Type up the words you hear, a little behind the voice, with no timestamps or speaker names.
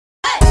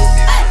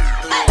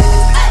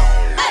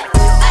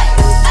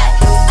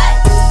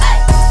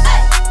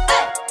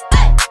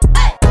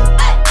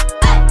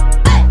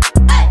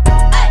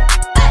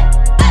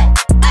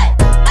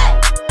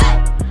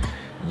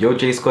Yo,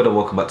 Jae Squad, and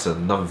welcome back to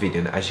another video.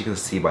 And as you can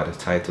see by the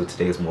title,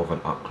 today is more of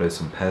an up close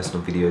and personal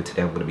video.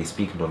 Today I'm going to be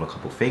speaking on a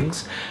couple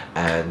things,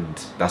 and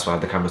that's why I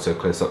have the camera so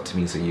close up to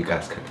me so you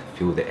guys can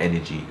feel the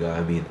energy, you know what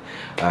I mean?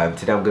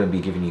 Today I'm going to be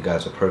giving you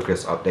guys a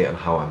progress update on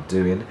how I'm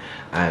doing,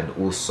 and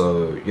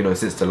also, you know,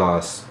 since the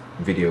last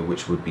video,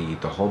 which would be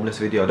the homeless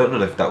video, I don't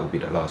know if that will be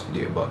the last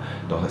video, but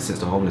since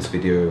the homeless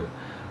video,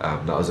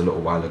 that was a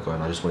little while ago,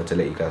 and I just wanted to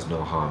let you guys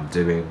know how I'm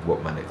doing,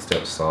 what my next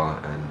steps are,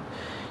 and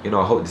you know,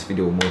 I hope this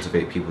video will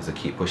motivate people to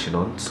keep pushing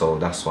on. So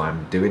that's why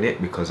I'm doing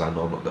it, because I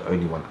know I'm not the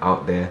only one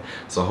out there.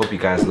 So I hope you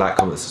guys like,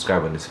 comment,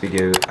 subscribe on this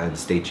video, and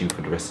stay tuned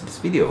for the rest of this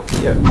video.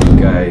 Yeah,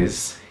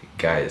 guys,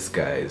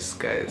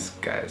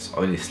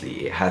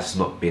 honestly, it has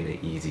not been an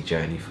easy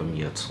journey for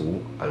me at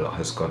all. A lot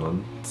has gone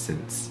on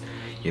since,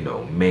 you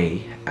know,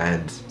 May,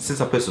 and since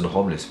I posted the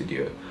homeless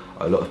video,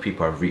 a lot of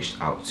people have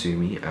reached out to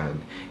me,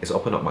 and it's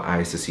opened up my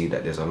eyes to see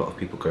that there's a lot of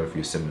people going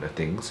through similar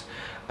things,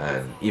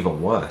 and even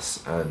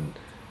worse. And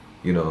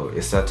you know,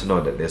 it's sad to know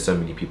that there's so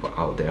many people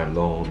out there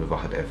alone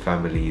without their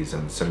families,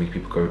 and so many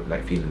people go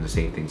like feeling the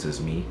same things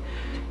as me,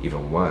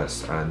 even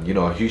worse. And you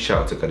know, a huge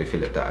shout out to Gary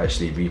Philip that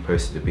actually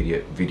reposted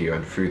the video,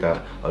 and through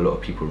that a lot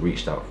of people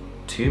reached out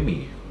to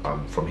me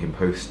from him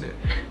posting it.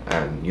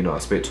 And you know, I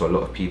spoke to a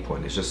lot of people,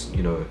 and it's just,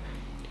 you know,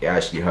 it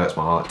actually hurts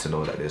my heart to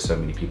know that there's so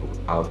many people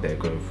out there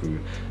going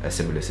through a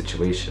similar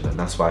situation. And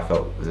that's why I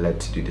felt led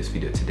to do this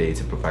video today,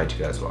 to provide you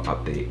guys with an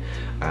update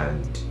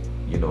and,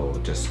 you know,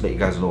 just let you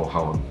guys know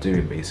how I'm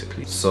doing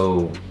basically.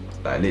 So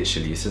like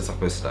literally since I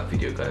posted that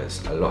video,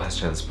 guys, a lot has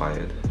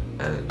transpired,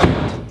 and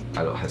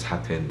a lot has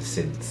happened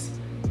since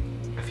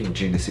I think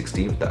June the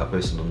 16th that I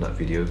posted on that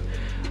video.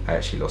 I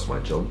actually lost my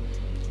job,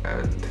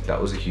 and that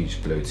was a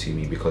huge blow to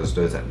me, because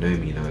those that know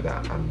me know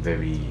that I'm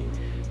very,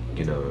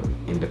 you know,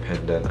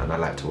 independent, and I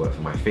like to work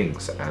for my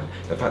things. And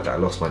the fact that I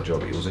lost my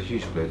job, it was a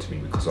huge blow to me,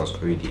 because I was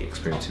already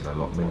experiencing a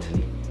lot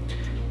mentally,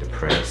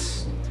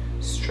 depressed,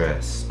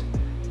 stressed,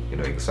 you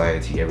know,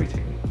 anxiety,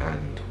 everything.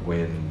 And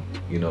when,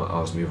 you know,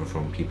 I was moving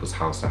from people's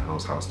house to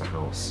house to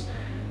house,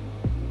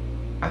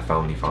 I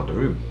finally found a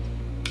room,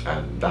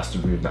 and that's the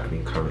room that I'm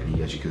in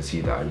currently. As you can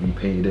see, that I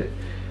repainted it,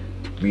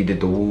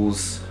 redid the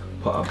walls,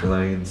 put up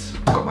blinds,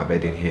 got my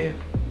bed in here.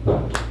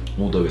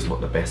 Although it's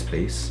not the best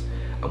place,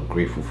 I'm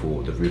grateful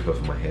for the roof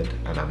over my head,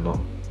 and I'm not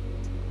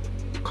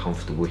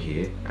comfortable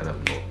here, and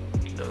I'm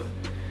not, you know,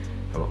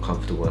 I'm not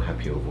comfortable and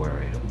happy with where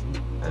I am.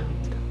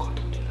 And God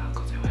don't do that,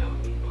 because it will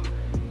help me, but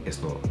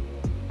it's not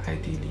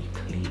ideally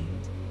clean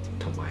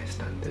to my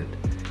standard,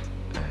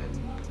 and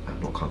I'm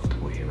not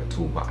comfortable here at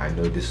all. But I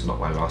know this is not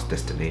my last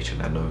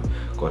destination. I know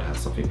God has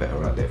something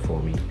better out there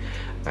for me.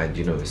 And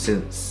you know,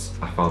 since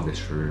I found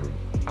this room,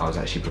 I was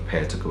actually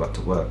prepared to go back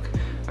to work,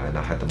 and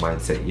I had the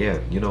mindset, yeah,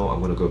 you know, I'm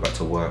gonna go back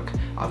to work.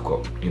 I've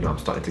got, you know, I'm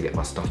starting to get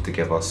my stuff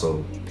together,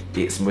 so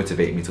it's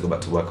motivating me to go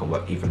back to work and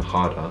work even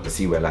harder to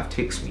see where life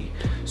takes me.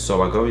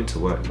 So I go into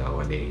work now,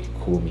 and they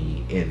call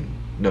me in.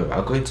 No,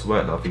 I go into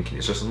work now thinking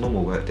it's just a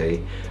normal work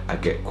day. I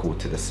get called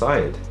to the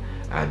side,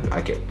 and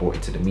I get brought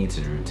into the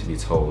meeting room to be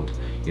told,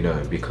 you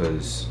know,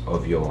 because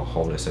of your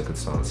homeless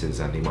circumstances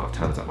and the amount of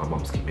times that my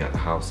mum's kept me at the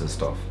house and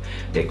stuff,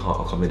 they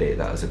can't accommodate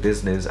that as a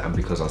business. And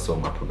because I saw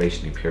my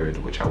probationary period,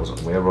 which I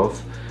wasn't aware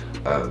of,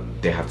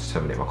 they have to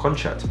terminate my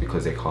contract,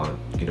 because they can't,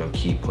 you know,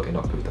 keep putting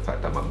up with the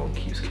fact that my mum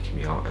keeps kicking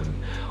me out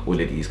and all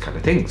of these kind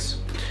of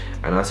things.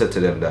 And I said to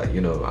them that,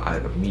 you know,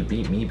 me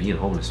being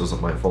homeless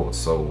wasn't my fault,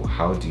 so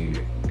how do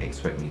you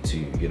expect me to,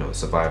 you know,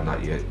 survive now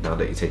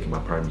that you're taking my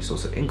primary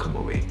source of income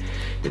away?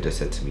 They just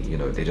said to me, you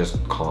know, they just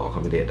can't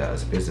accommodate that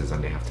as a business,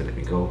 and they have to let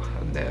me go,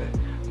 and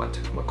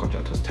my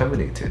contract was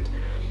terminated.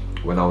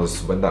 When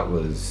that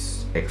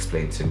was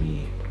explained to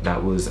me, I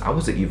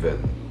wasn't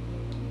even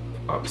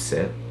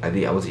upset. I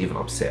wasn't even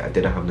upset. I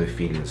didn't have no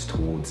feelings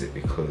towards it,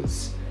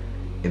 because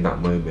in that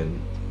moment,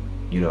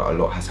 you know, a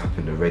lot has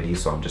happened already.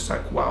 So I'm just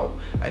like, wow,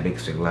 a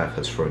next thing life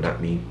has thrown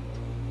at me.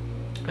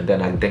 And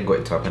then I got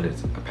into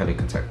a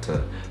panic attack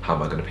to, how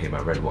am I going to pay my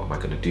rent? What am I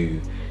going to do?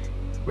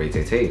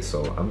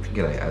 So I'm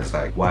thinking like, as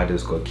like, why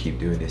does God keep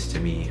doing this to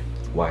me?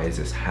 Why is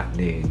this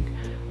happening?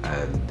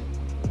 And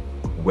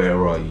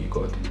where are you,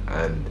 God?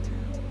 And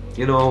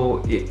you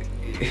know,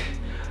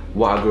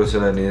 what I grow to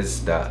learn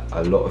is that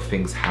a lot of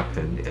things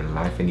happen in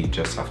life, and you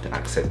just have to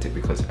accept it,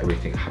 because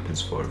everything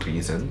happens for a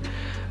reason.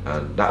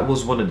 And that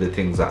was one of the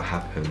things that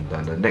happened.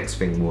 And the next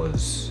thing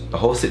was the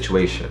whole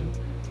situation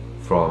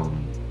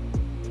from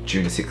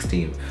June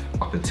 16th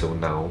up until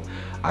now.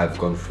 I've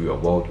gone through a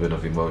whirlwind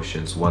of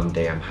emotions. One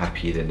day I'm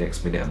happy, the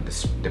next minute I'm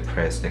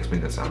depressed, next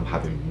minute I'm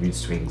having mood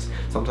swings.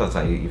 Sometimes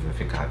I even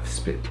think I have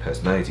split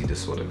personality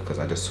disorder, because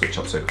I just switch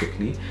up so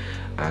quickly.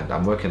 And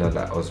I'm working on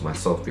that as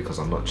myself, because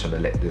I'm not trying to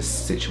let this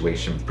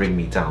situation bring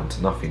me down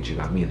to nothing, do you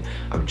know what I mean?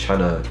 I'm trying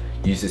to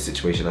use this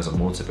situation as a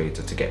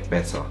motivator to get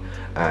better.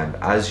 And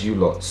as you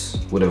lots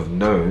would have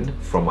known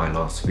from my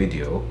last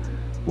video,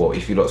 well,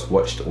 if you lot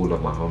watched all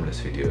of my homeless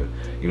video,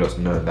 you lot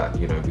know that,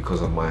 you know,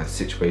 because of my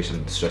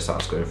situation, the stress I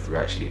was going through,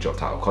 I actually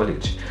dropped out of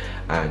college.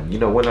 And you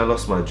know, when I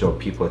lost my job,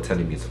 people were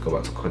telling me to go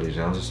back to college,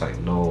 and I was just like,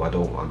 no, I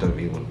don't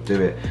really want to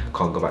do it.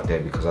 Can't go back there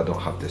because I don't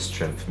have the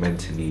strength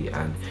mentally.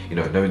 And you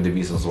know, knowing the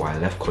reasons why I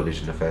left college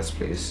in the first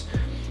place,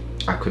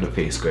 I couldn't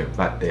face going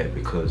back there,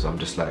 because I'm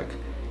just like,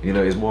 you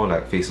know, it's more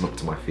like facing up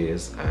to my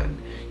fears and,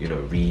 you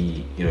know,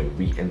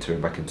 re-entering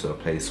back into a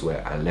place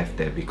where I left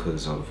there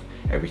because of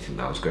everything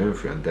that I was going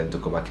through. And then to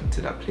go back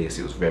into that place,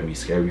 it was very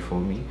scary for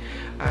me.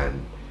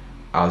 And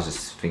I was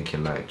just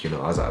thinking, like, you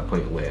know, I was at a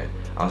point where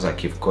I was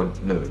like, if God,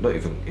 no, not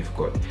even if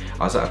God,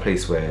 I was at a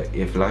place where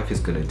if life is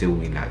gonna deal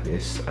me like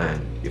this,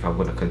 and if I'm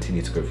gonna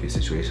continue to go through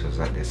situations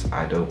like this,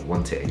 I don't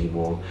want it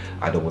anymore.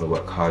 I don't want to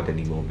work hard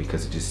anymore,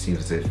 because it just seems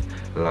as if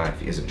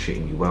life isn't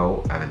treating me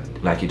well,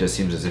 and like, it just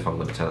seems as if I'm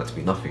gonna turn out to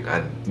be nothing.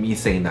 And me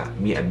saying that,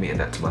 me admitting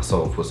that to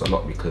myself was a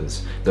lot,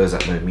 because those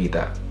that know me,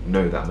 that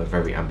know that I'm a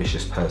very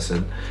ambitious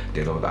person,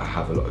 they know that I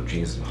have a lot of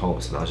dreams and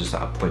hopes. And I was just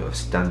at a point of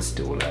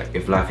standstill. Like,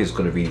 if life is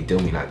gonna really deal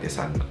me like this,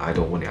 and I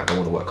don't want it, I don't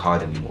want to work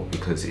hard anymore,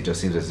 because it just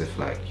seems as if,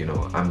 like, you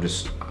know, I'm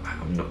just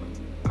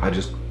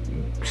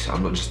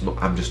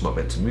not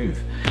meant to move.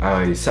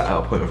 I sat at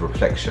a point of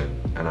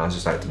reflection, and I was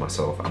just like to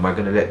myself, am I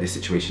gonna let this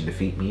situation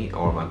defeat me,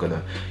 or am I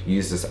gonna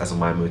use this as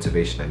my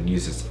motivation and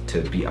use this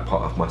to be a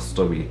part of my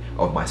story,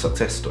 of my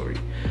success story?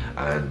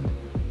 And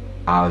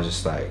I was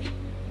just like,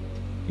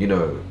 you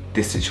know,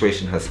 this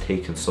situation has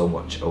taken so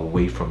much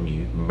away from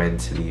you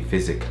mentally,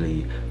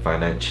 physically,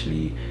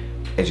 financially,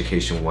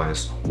 education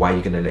wise. Why are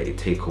you gonna let it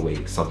take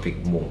away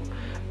something more?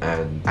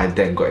 And I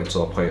then got into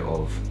a point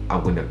of,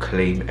 I'm gonna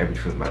claim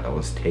everything that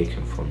was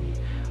taken from me.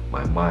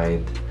 My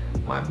mind,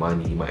 my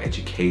money, my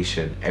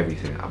education,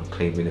 everything. I'm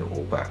claiming it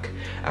all back.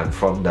 And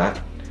from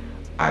that,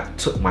 I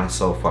took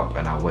myself up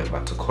and I went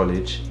back to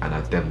college, and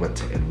I then went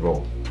to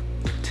enroll.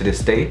 To this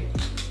day,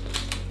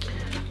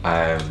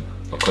 I'm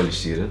a college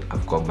student.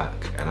 I've gone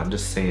back, and I'm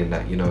just saying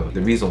that, you know,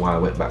 the reason why I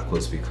went back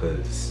was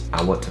because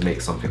I want to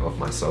make something of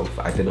myself.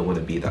 I didn't want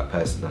to be that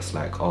person that's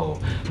like,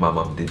 oh, my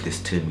mum did this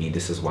to me,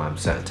 this is why I'm a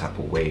certain type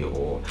of way,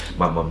 or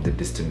my mum did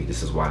this to me,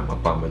 this is why I'm a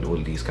bum, and all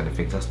of these kind of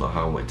things. That's not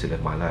how I want to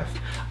live my life.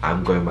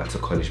 I'm going back to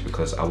college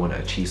because I want to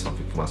achieve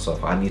something for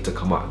myself. I need to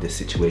come out of this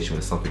situation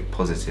with something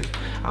positive.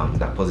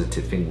 That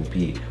positive thing will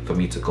be for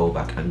me to go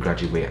back and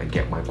graduate and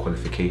get my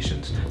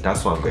qualifications.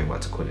 That's why I'm going back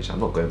to college. I'm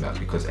not going back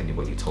because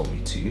anybody told me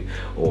to,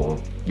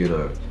 or, you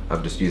know,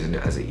 I'm just using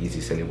it as an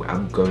easy selling way.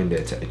 I'm going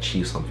there to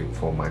achieve something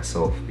for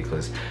myself,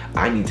 because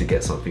I need to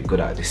get something good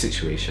out of this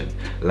situation.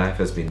 Life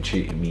has been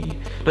treating me,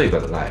 not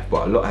even life,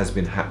 but a lot has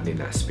been happening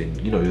that's been,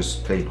 you know,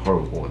 just plain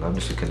horrible. And I'm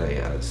just looking at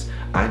it as,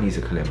 I need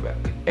to claim back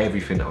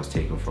everything that was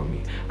taken from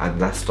me. And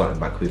that's starting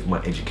back with my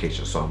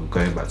education. So I'm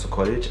going back to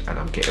college and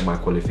I'm getting my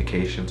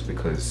qualifications,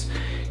 because,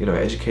 you know,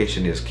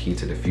 education is key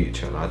to the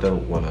future. And I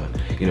don't want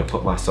to, you know,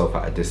 put myself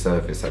at a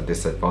disservice, at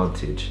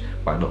disadvantage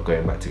by not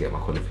going back to get my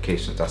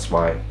qualifications. That's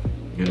why,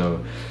 you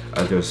know,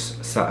 I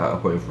just sat at a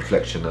point of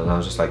reflection, and I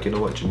was just like, you know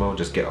what, Jamal,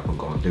 just get up and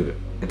go and do it.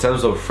 In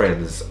terms of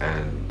friends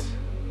and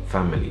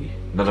family,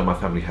 none of my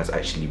family has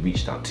actually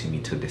reached out to me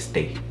to this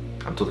day.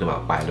 I'm talking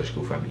about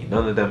biological family.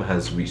 None of them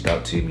has reached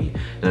out to me.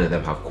 None of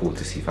them have called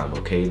to see if I'm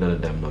okay. None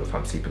of them know if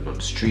I'm sleeping on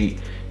the street.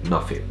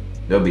 Nothing.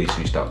 Nobody's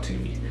reached out to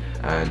me.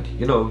 And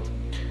you know,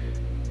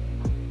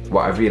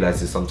 what I've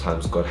realized is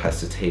sometimes God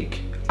has to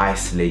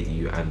isolate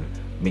you and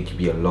make you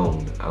be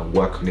alone and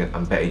work on it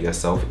and better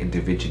yourself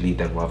individually,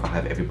 than rather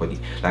have everybody.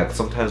 Like,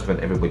 sometimes when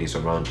everybody's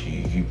around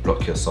you, you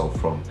block yourself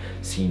from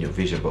seeing your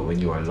vision, but when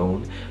you're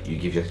alone,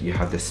 you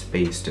have the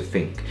space to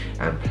think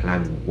and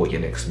plan what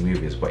your next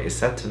move is. But it's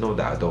sad to know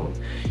that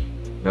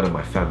none of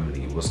my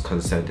family was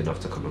concerned enough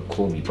to come and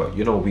call me. But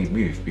you know, we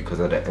move, because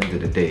at the end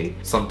of the day,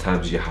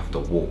 sometimes you have to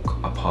walk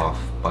a path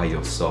by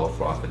yourself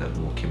rather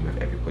than walking with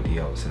everybody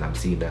else. And I'm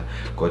seeing that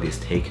God is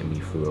taking me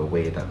through a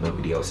way that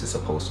nobody else is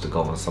supposed to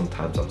go, and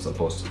sometimes I'm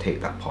supposed to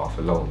take that path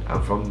alone.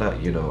 And from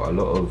that, you know, a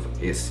lot of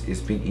it's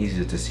been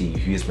easier to see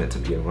who's meant to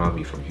be around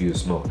me from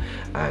who's not.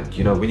 And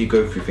you know, when you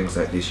go through things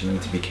like this, you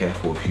need to be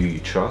careful of who you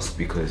trust,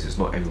 because it's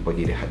not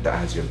everybody that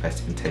has your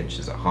best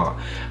intentions at heart.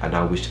 And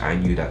I wish I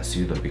knew that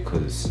sooner,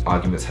 because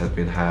arguments have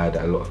been had,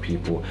 a lot of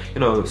people, you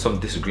know, some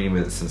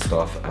disagreements and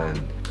stuff,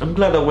 and I'm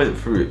glad I went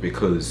through it,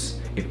 because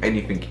if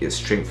anything, it's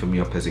strengthened me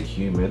up as a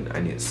human,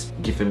 and it's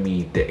given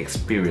me the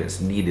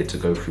experience needed to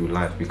go through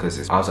life.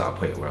 Because I was at a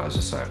point where I was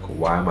just like,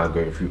 why am I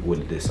going through all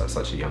of this at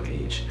such a young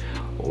age?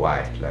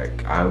 Why?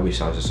 Like, I wish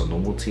I was just a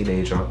normal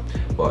teenager.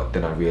 But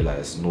then I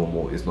realized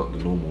normal is not the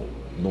normal.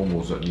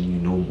 Normal's not the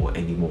new normal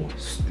anymore.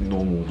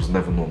 Normal was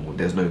never normal.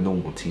 There's no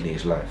normal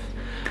teenage life.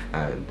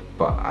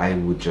 But I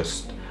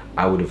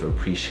would have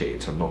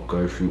appreciated to not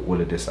go through all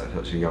of this at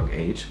such a young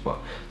age. But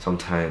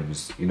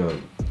sometimes, you know,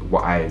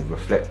 what I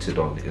reflected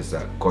on is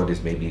that God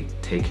is maybe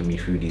taking me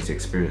through these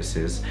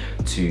experiences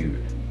to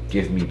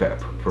give me better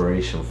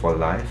preparation for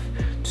life,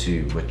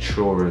 to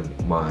mature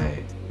in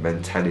my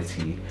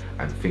mentality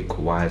and think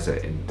wiser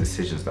in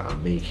decisions that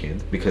I'm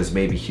making, because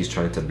maybe he's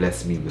trying to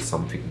bless me with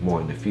something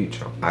more in the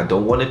future. I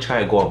don't want to try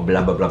and go on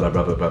blah blah blah blah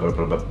blah blah blah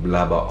blah blah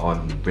blah blah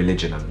on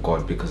religion and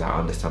God, because I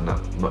understand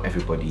that not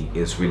everybody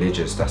is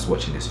religious that's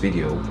watching this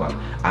video, but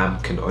I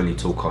can only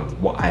talk on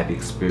what I've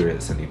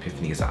experienced and the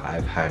epiphanies that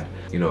I've had.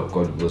 You know,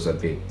 God was a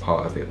big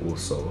part of it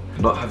also.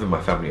 Not having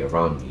my family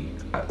around me,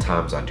 at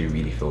times I do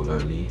really feel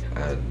lonely,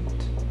 and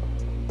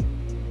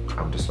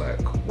I'm just like,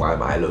 why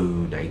am I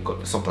alone?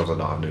 Sometimes I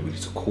don't have nobody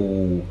to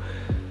call.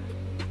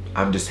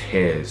 I'm just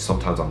here,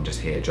 sometimes I'm just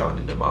here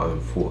drowning in my own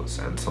thoughts,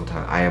 and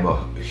sometimes I am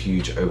a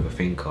huge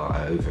overthinker.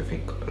 I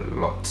overthink a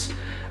lot,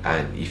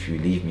 and if you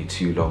leave me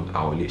too long,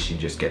 I will literally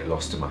just get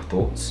lost in my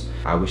thoughts.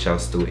 I wish I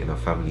was still in a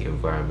family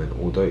environment,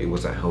 although it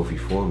wasn't healthy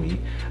for me.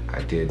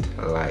 I did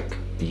like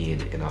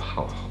being in a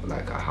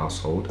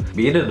household.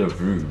 Being in a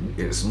room,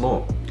 it's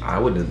not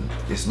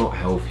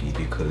healthy,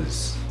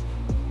 because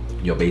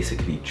you're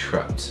basically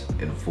trapped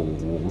in four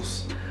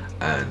walls,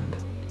 and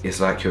it's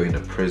like you're in a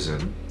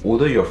prison.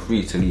 Although you're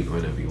free to leave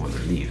whenever you want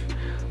to leave,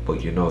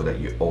 but you know that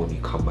you only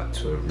come back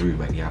to a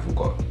room and you haven't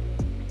got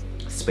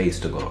space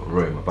to go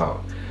roam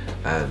about.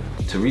 And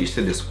to reach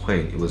to this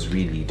point, it was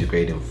really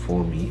degrading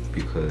for me,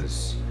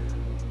 because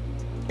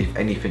if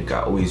anything,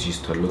 I always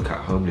used to look at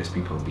homeless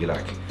people and be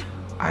like,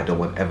 I don't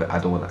want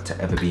that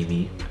to ever be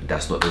me.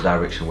 That's not the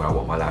direction where I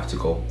want my life to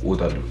go.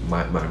 Although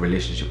my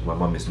relationship with my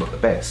mum is not the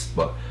best,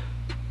 but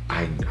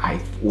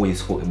I've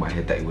always thought in my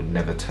head that it would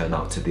never turn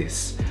out to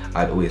this.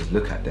 I'd always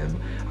look at them,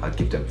 I'd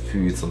give them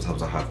food,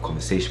 sometimes I have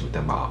conversation with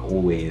them, but I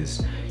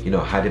always, you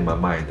know, had in my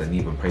mind and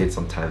even prayed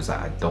sometimes that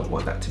I don't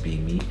want that to be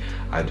me.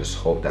 I just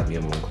hope that me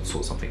and my mom could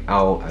sort something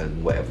out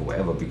and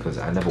whatever, because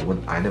I never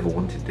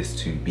wanted this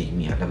to be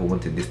me. I never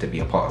wanted this to be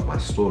a part of my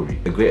story.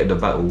 The greater the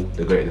battle,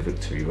 the greater the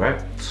victory,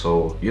 right?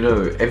 So, you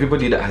know,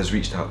 everybody that has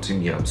reached out to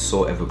me, I'm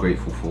so ever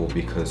grateful for,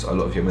 because a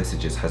lot of your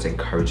messages has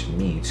encouraged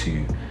me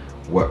to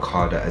work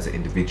harder as an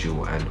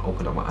individual and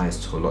open up my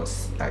eyes to a lot,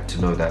 like to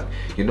know that,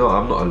 you know,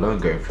 I'm not alone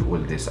going through all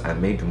of this,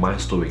 and maybe my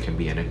story can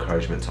be an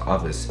encouragement to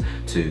others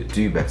to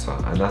do better.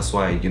 And that's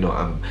why, you know,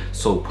 I'm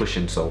so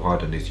pushing so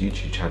hard on this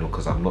YouTube channel,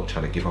 because I'm not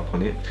trying to give up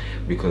on it,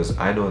 because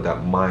I know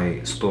that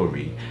my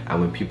story, and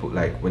when people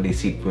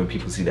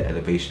people see the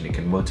elevation, it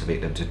can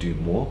motivate them to do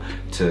more,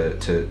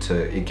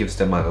 it gives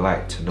them a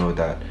light to know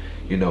that,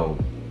 you know,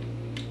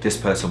 this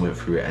person went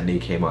through it and they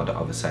came out the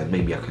other side,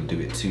 maybe I can do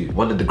it too.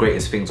 One of the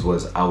greatest things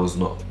was I was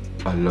not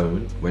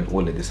alone when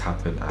all of this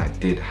happened. I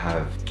did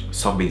have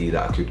somebody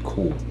that I could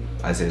call,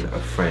 as in a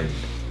friend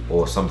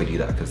or somebody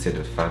that I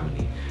considered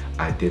family.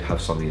 I did have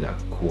somebody that I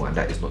could call, and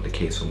that is not the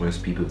case for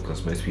most people,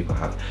 because most people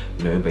have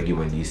nobody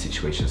when these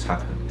situations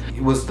happen.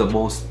 It was the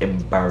most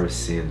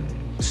embarrassing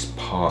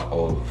part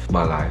of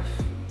my life,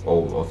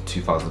 of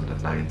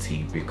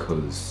 2019,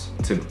 because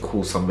to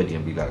call somebody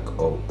and be like,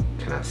 oh,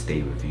 can I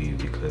stay with you,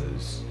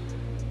 because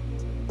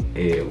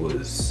it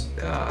was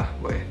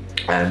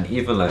and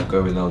even like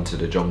going down to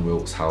the John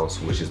Wilkes house,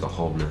 which is the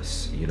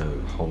homeless, you know,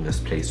 homeless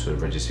place where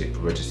register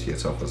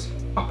yourself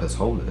as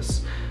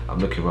homeless. I'm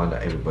looking around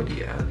at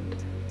everybody and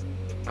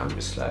I'm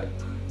just like,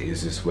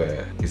 is this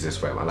where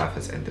my life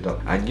has ended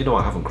up? And you know,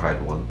 I haven't cried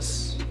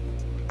once.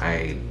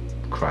 I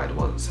cried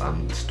once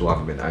and still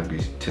haven't been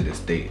angry to this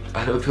date.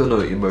 I don't feel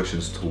no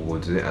emotions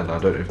towards it, and I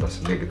don't know if that's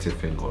a negative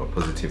thing or a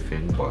positive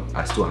thing, but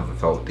I still haven't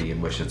felt the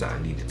emotions that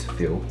I needed to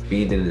feel.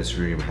 Being in this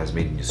room has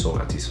made me so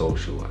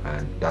antisocial,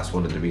 and that's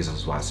one of the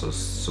reasons why I was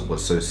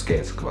so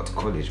scared to go back to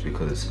college,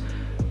 because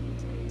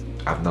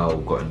I've now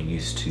gotten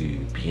used to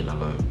being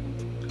alone,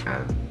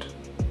 and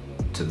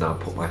to now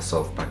put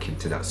myself back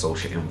into that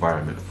social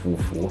environment full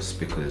force,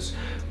 because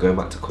going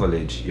back to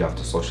college, you have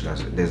to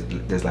socialize.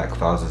 There's like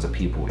thousands of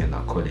people in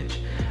that college,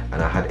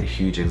 and I had a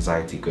huge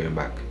anxiety going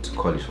back to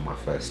college for my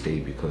first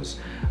day, because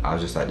I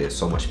was just like, there's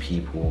so much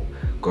people,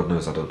 God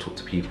knows I don't talk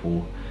to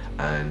people,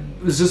 and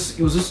it was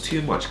just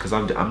too much, because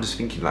I'm just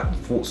thinking, like,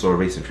 thoughts are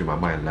racing through my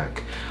mind,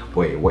 like,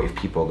 wait, what if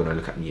people are gonna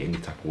look at me any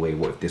type of way?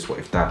 What if this, what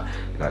if that?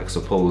 Like,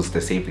 suppose the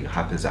same thing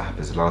happens that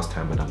happened last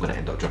time, and I'm gonna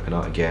end up dropping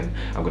out again,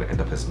 I'm gonna end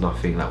up as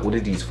nothing. Like, all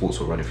of these thoughts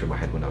were running through my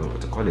head when I went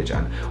to college,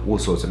 and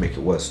also to make it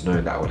worse,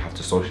 knowing that I would have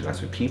to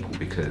socialize with people,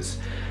 because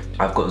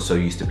I've gotten so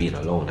used to being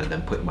alone, and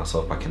then putting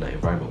myself back in that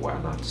environment where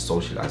I now have to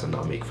socialize and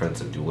now make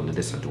friends and do all of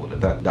this and do all of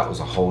that. That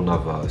was a whole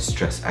nother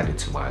stress added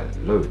to my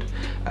load.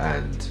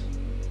 And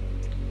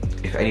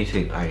if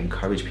anything, I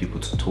encourage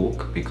people to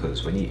talk,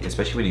 because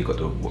especially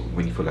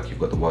when you feel like you've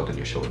got the world on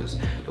your shoulders,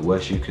 the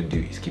worst you can do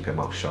is keep your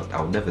mouth shut.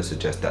 I'll never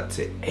suggest that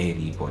to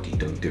anybody.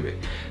 Don't do it,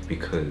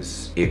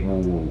 because it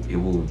will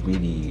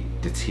really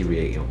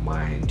deteriorate your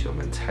mind, your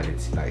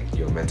mentality, like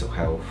your mental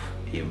health.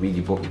 It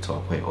really brought me to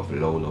a point of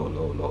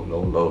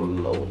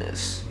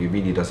lowness. It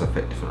really does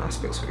affect different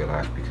aspects of your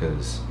life,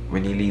 because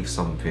when you leave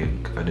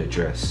something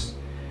unaddressed,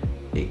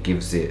 it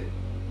gives it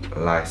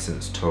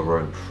license to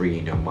roam free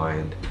in your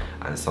mind,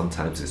 and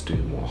sometimes it's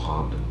doing more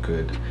harm than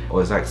good.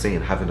 Or it's like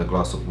saying having a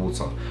glass of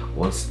water,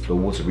 once the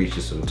water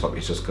reaches to the top,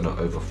 it's just gonna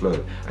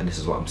overflow. And this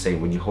is what I'm saying,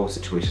 when you hold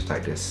situations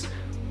like this,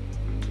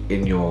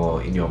 in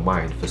your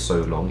mind for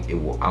so long, it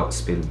will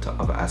outspill into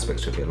other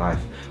aspects of your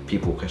life.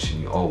 People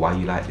question you, oh, why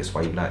you like this,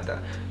 why you like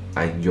that,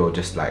 and you're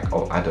just like,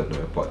 oh, I don't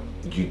know. But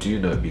you do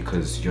know,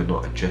 because you're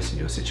not addressing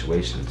your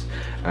situations.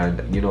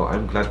 And you know,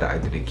 I'm glad that I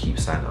didn't keep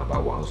silent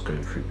about what I was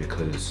going through,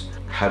 because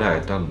had I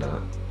done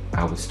that,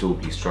 I would still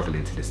be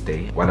struggling to this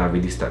day. When I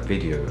released that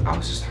video, I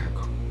was just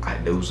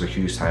like, there was a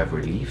huge sigh of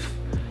relief.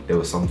 There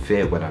was some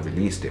fear when I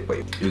released it, but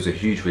it was a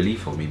huge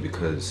relief for me,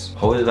 because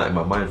holding that in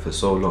my mind for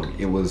so long,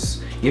 it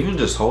was even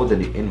just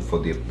holding it in for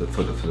the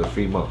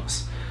 3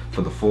 months,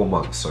 for the 4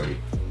 months, sorry,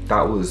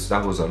 that was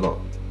a lot.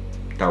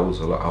 That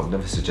was a lot. I would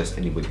never suggest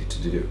anybody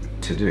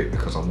to do it,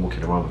 because I'm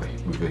walking around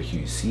with a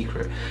huge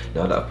secret.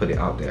 Now that I put it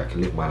out there, I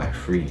can live my life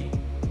freely.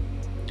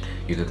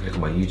 You can click on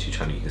my YouTube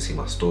channel, you can see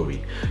my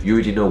story. You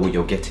already know what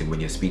you're getting when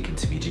you're speaking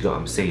to me. Do you get what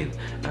I'm saying?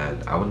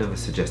 And I would never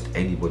suggest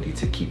anybody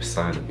to keep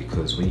silent,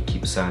 because when you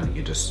keep silent,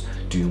 you just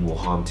do more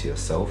harm to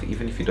yourself.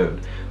 Even if you don't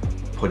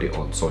put it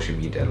on social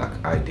media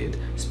like I did,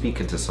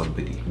 speaking to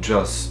somebody,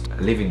 just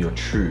living your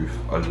truth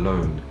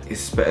alone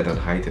is better than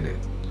hiding it.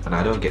 And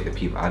I don't get the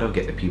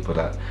people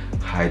that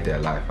hide their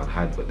life and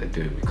hide what they're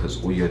doing,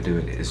 because all you're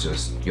doing is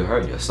just, you're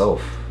hurting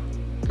yourself.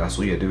 That's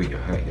all you're doing, you're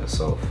hurting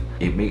yourself.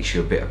 It makes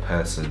you a better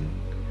person.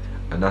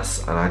 And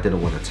I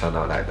didn't want to turn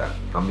out like that.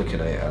 I'm looking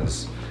at it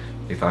as,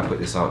 if I put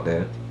this out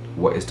there,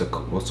 what's the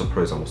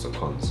pros and what's the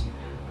cons?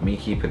 Me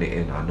keeping it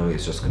in, I know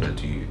it's gonna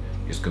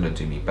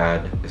do me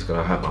bad. It's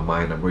gonna hurt my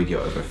mind. I'm really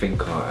an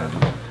overthinker,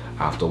 and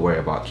I have to worry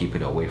about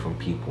keeping it away from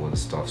people and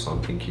stuff. So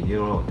I'm thinking, you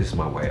know what, this is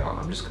my way out.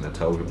 I'm just gonna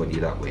tell everybody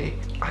that way.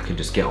 I can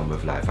just get on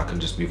with life. I can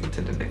just move on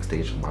to the next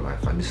stage of my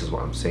life. And this is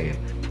what I'm saying.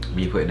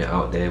 Me putting it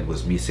out there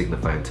was me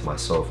signifying to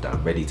myself that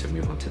I'm ready to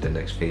move on to the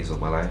next phase of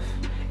my life.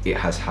 It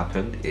has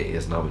happened, it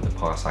is now in the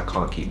past. I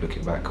can't keep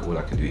looking back. All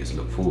I can do is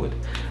look forward.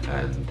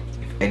 And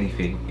if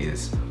anything,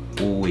 is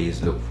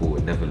always look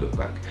forward, never look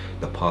back.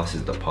 The past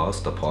is the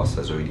past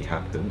has already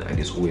happened, and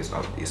it's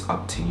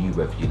up to you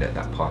whether you let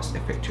that past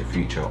affect your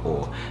future,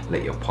 or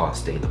let your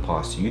past stay in the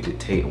past. You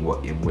dictate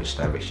in which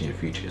direction your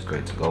future is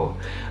going to go.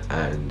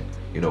 And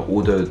you know,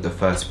 although the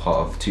first part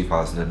of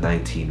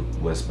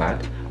 2019 was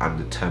bad, I'm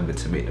determined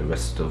to make the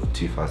rest of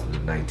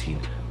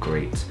 2019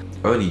 great.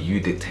 Only you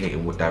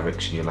dictating what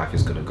direction your life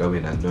is going to go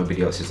in, and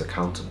nobody else is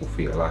accountable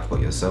for your life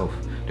but yourself.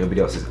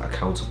 Nobody else is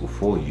accountable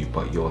for you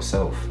but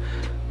yourself.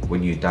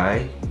 When you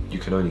die, you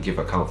can only give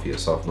account for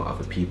yourself, not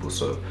other people.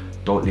 So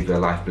don't live your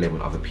life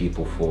blaming other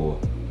people for,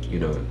 you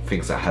know,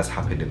 things that has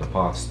happened in the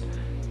past.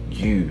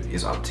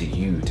 It's up to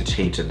you to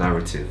change the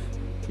narrative,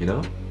 you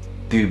know?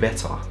 Do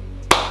better.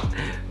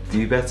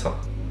 Do better.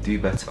 Do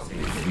better.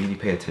 Really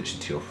pay attention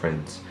to your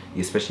friends,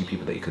 especially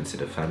people that you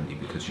consider family,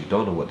 because you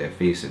don't know what they're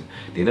facing.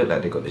 They look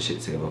like they got their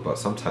shit together, but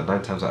sometimes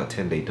 9 times out of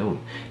 10 they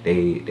don't.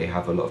 They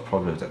have a lot of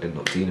problems that they're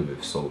not dealing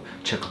with. So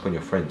check up on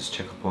your friends,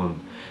 check up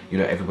on, you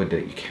know,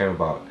 everybody that you care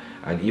about.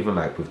 And even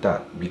like with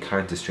that, be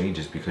kind to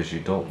strangers, because you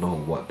don't know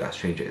what that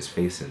stranger is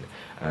facing.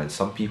 And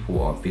some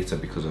people are bitter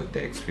because of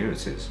their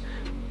experiences.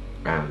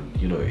 And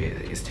you know,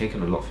 it's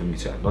taken a lot for me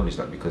to acknowledge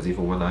that, because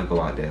even when I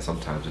go out there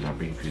sometimes and I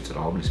bring food to the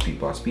homeless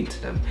people, I speak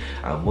to them,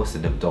 and most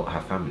of them don't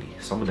have family.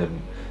 Some of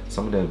them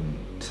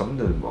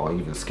are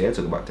even scared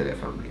to go back to their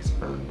families.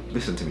 And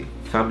listen to me,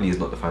 family is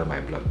not defined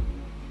by blood.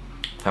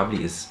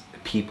 Family is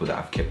people that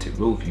have kept it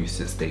real with you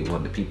since day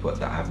one, the people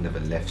that have never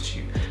left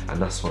you.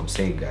 And that's what I'm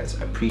saying, guys.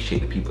 Appreciate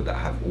the people that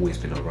have always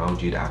been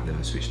around you, that have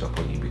never switched up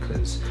on you,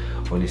 because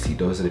honestly,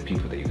 those are the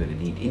people that you're going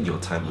to need in your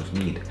time of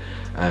need.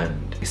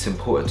 And it's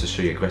important to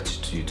show your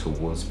gratitude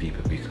towards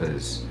people,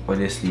 because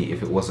honestly,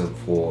 if it wasn't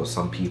for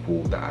some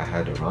people that I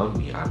had around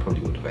me, I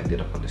probably would have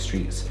ended up on the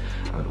streets.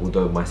 And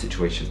although my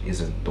situation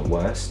isn't the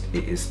worst,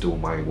 it is still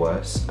my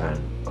worst, and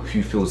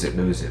who feels it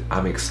knows it.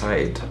 I'm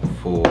excited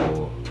for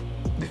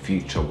the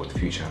future, what the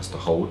future has to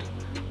hold,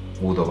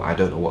 although I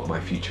don't know what my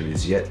future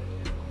is yet.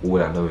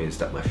 All I know is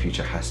that my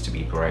future has to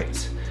be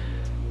bright.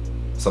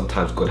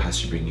 Sometimes God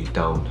has to bring you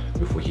down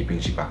before he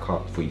brings you back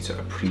up, for you to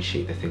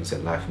appreciate the things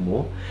in life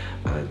more.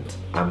 And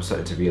I'm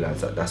starting to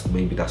realize that that's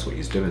what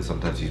he's doing.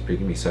 Sometimes he's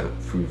bringing me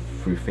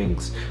through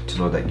things to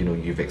know that, you know,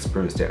 you've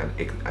experienced it,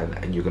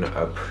 and you're going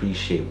to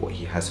appreciate what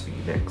he has for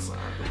you next.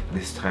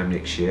 This time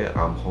next year,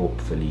 I'm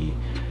hopefully,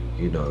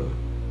 you know,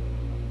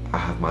 I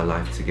have my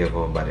life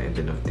together, and by the end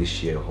of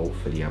this year,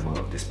 hopefully I'm out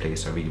of this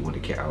place. I really want to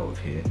get out of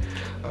here.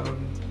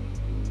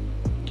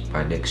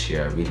 By next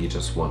year, I really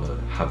just want to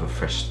have a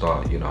fresh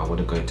start. You know, I want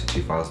to go into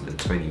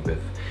 2020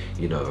 with,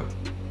 you know,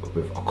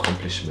 with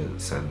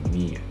accomplishments, and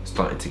me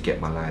starting to get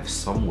my life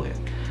somewhere,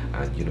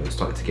 and you know,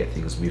 starting to get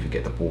things moving,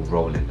 get the ball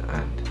rolling.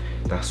 And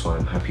that's why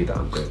I'm happy that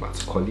I'm going back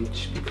to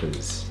college,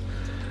 because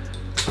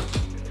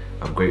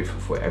I'm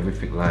grateful for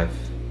everything life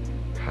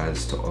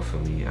has to offer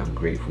me. I'm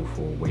grateful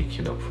for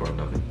waking up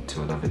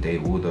to another day,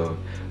 although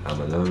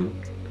I'm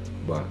alone,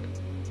 but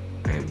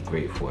I am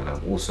grateful. And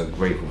I'm also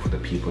grateful for the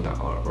people that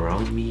are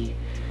around me,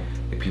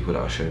 the people that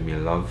are showing me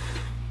love,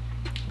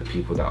 the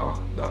people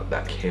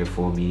that care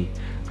for me.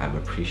 I'm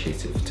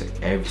appreciative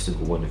to every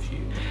single one of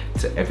you.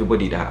 To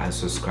everybody that has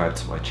subscribed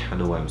to my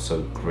channel, I'm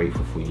so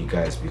grateful for you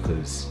guys,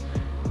 because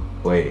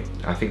Wait,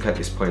 I think at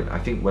this point, I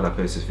think when I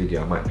post this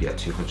video I might be at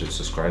 200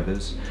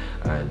 subscribers,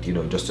 and you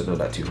know, just to know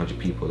that 200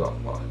 people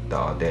that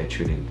are there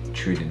tuning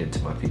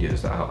into my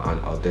videos, that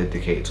are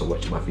dedicated to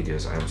watching my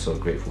videos, I am so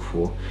grateful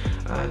for.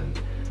 And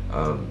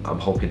I'm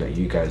hoping that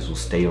you guys will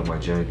stay on my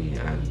journey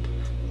and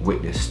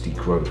witness the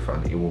growth,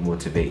 and it will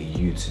motivate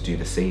you to do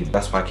the same.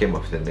 That's why I came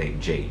up with the name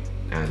Jae,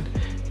 and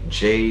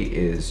Jae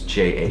is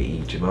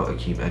Jae,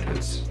 Jae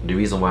Edwards. The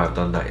reason why I've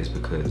done that is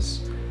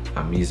because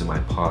I'm using my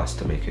past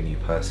to make a new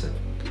person.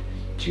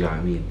 Do you know what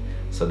I mean?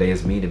 So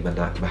there's meaning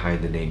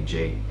behind the name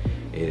Jae.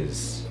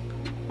 Is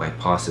my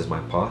past is my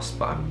past,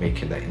 but I'm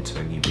making that into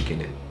a new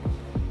beginning.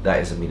 That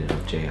is the meaning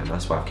of Jae, and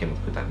that's why I came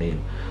up with that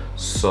name.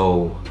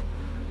 So,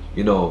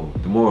 you know,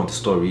 the moral of the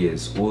story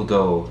is,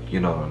 although, you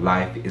know,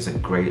 life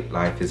isn't great,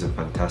 life isn't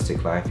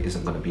fantastic, life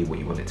isn't going to be what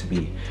you want it to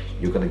be.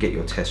 You're going to get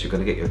your tests, you're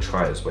going to get your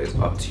trials, but it's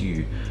up to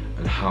you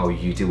and how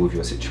you deal with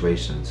your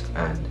situations.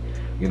 And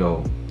you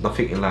know,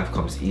 nothing in life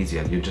comes easy,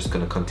 and you're just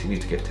going to continue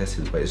to get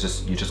tested, but it's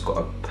just, you just got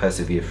to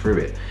persevere through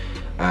it.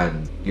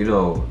 And you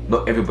know,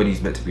 not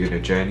everybody's meant to be on a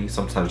journey.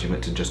 Sometimes you're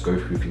meant to just go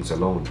through things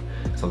alone.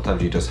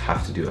 Sometimes you just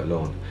have to do it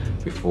alone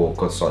before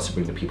God starts to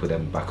bring the people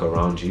then back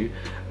around you.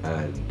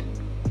 And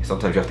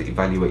sometimes you have to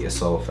evaluate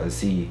yourself and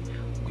see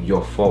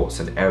your faults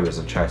and errors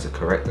and try to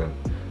correct them,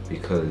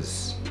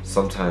 because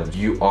sometimes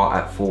you are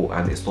at fault,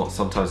 and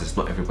sometimes it's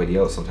not everybody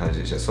else, sometimes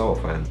it's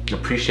yourself. And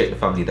appreciate the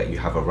family that you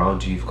have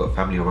around you. If you've got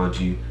family around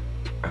you,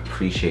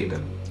 appreciate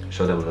them,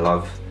 show them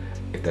love.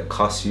 If they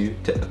cuss you,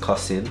 take the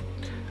cuss in,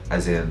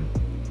 as in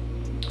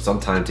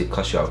sometimes they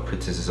cuss you out of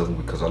criticism,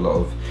 because a lot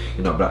of,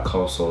 you know, black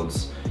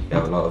households, you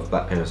have a lot of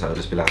black parents that will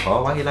just be like,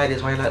 oh, why you like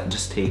this, why you like that?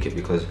 Just take it,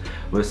 because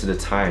most of the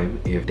time,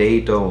 if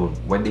they don't,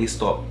 when they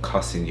stop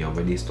cussing you, and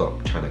when they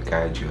stop trying to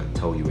guide you and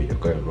tell you where you're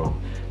going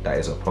wrong, that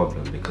is a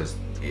problem, because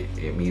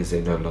it means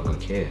they no longer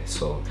care.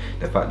 So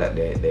the fact that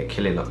they're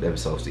killing up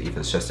themselves to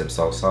even stress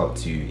themselves out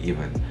to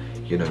even,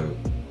 you know,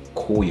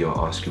 call you and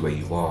ask you where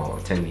you are, or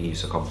telling you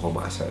to come home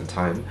at a certain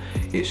time,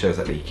 it shows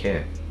that they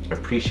care.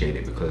 Appreciate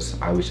it, because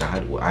I wish I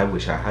had all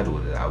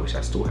of that. I wish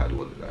I still had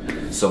all of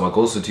that. So my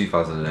goals for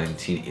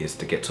 2019 is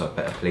to get to a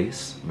better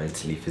place,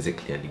 mentally,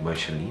 physically and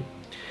emotionally.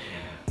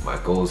 My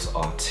goals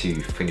are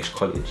to finish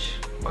college.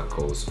 My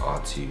goals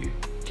are to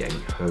get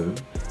home.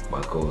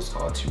 My goals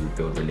are to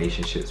rebuild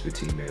relationships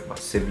between me and my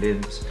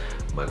siblings.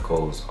 My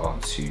goals are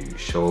to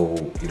show,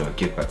 you know,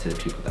 give back to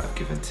the people that have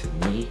given to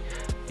me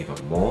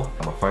even more.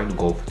 And my final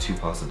goal for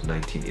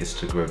 2019 is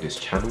to grow this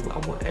channel. I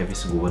want every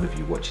single one of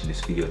you watching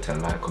this video to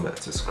like, comment,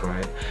 and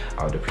subscribe.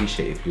 I would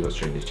appreciate if you guys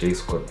join the J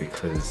Squad,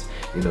 because,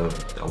 you know,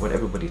 I want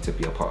everybody to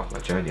be a part of my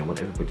journey. I want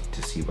everybody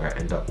to see where I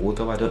end up.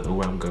 Although I don't know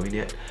where I'm going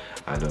yet,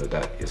 I know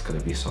that it's going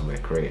to be somewhere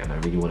great, and I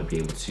really want to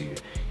be able to,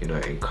 you know,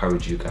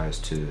 encourage you guys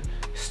to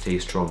stay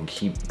strong,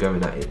 keep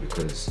going at it,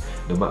 because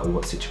no matter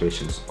what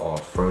situations are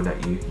thrown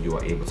at you, you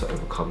are able to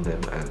overcome them.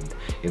 And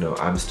you know,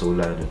 I'm still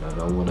learning, and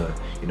I want to,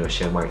 you know,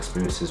 share my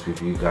experiences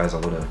with you guys. I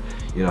want to,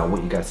 you know, I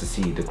want you guys to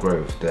see the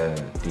growth,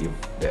 the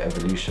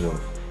evolution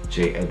of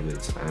Jae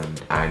Edwards.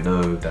 And I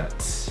know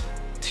that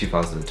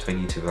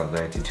 2020,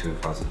 2019,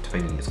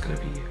 2020 is going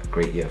to be a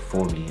great year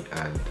for me,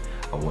 and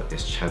I want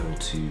this channel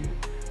to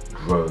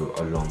grow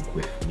along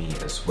with me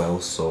as well.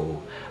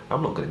 So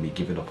I'm not going to be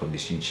giving up on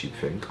this YouTube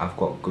thing. I've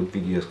got good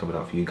videos coming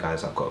out for you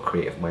guys. I've got a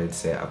creative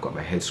mindset. I've got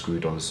my head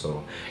screwed on,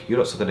 so you're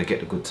also going to get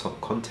the good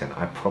content.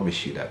 I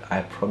promise you that.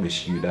 I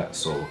promise you that.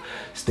 So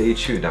stay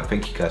tuned, and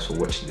thank you guys for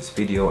watching this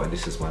video, and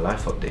this is my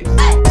life update.